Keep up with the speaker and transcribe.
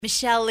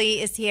Michelle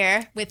Lee is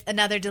here with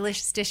another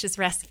delicious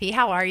recipe.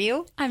 How are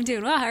you? I'm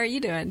doing well. How are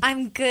you doing?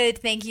 I'm good,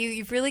 thank you.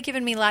 You've really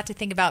given me a lot to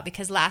think about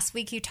because last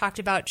week you talked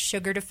about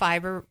sugar to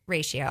fiber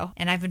ratio,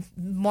 and I've been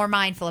more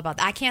mindful about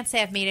that. I can't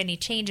say I've made any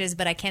changes,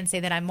 but I can say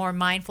that I'm more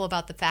mindful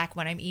about the fact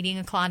when I'm eating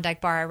a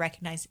Klondike bar, I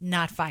recognize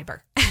not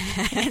fiber.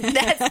 And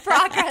that's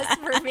progress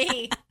for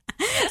me.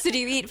 So do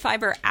you eat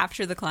fiber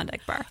after the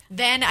Klondike bar?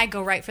 Then I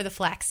go right for the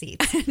flax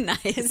seeds.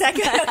 Nice. Is that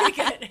good?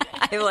 Good.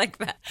 I like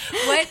that.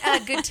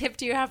 What good tip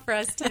do you have for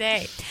us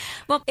today?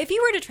 Well, if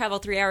you were to travel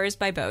 3 hours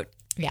by boat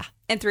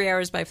and 3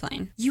 hours by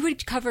plane, you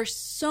would cover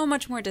so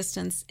much more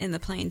distance in the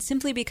plane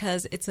simply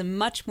because it's a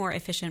much more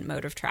efficient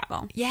mode of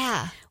travel.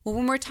 Yeah. Well,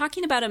 when we're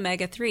talking about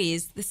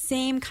omega-3s, the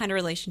same kind of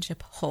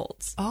relationship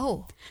holds.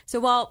 Oh. So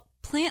while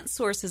plant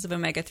sources of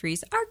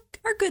omega-3s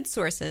are good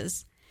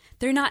sources,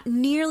 they're not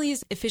nearly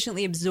as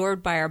efficiently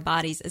absorbed by our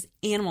bodies as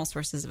animal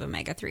sources of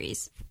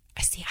omega-3s.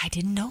 I see. I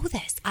didn't know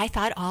this. I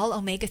thought all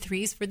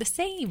omega-3s were the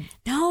same.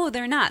 No,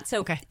 they're not.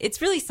 So Okay.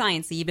 It's really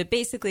sciencey, but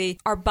basically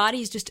our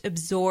bodies just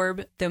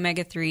absorb the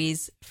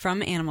omega-3s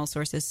from animal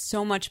sources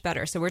so much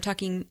better. So we're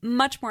talking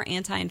much more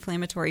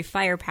anti-inflammatory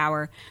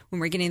firepower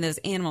when we're getting those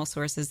animal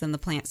sources than the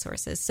plant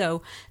sources.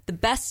 So the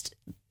best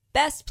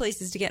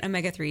places to get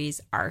omega-3s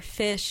are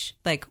fish,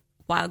 like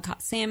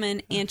wild-caught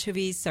salmon,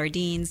 anchovies,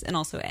 sardines, and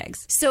also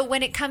eggs. So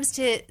when it comes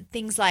to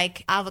things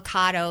like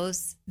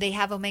avocados, they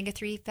have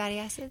omega-3 fatty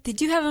acids? They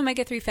do have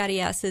omega-3 fatty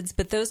acids,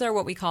 but those are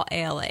what we call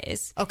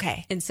ALAs.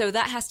 Okay. And so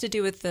that has to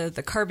do with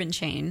the carbon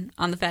chain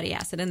on the fatty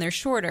acid, and they're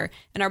shorter,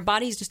 and our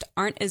bodies just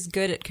aren't as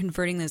good at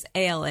converting those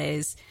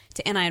ALAs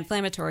to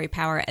anti-inflammatory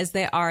power as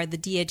they are the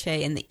DHA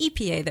and the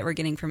EPA that we're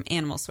getting from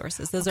animal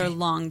sources. Those are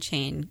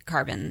long-chain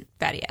carbon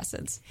fatty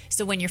acids.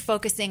 So when you're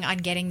focusing on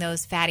getting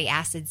those fatty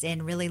acids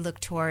in, really look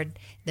toward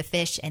the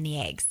fish and the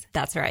eggs.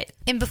 That's right.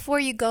 And before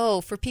you go,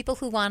 for people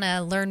who want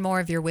to learn more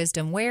of your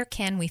wisdom, where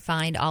can we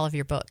find all of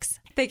your books?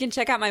 They can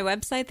check out my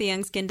website,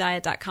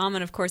 theyoungskindiet.com,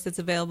 and of course it's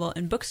available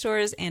in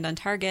bookstores and on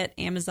Target,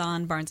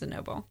 Amazon, Barnes &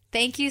 Noble.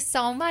 Thank you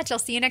so much. I'll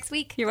see you next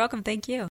week. You're welcome. Thank you.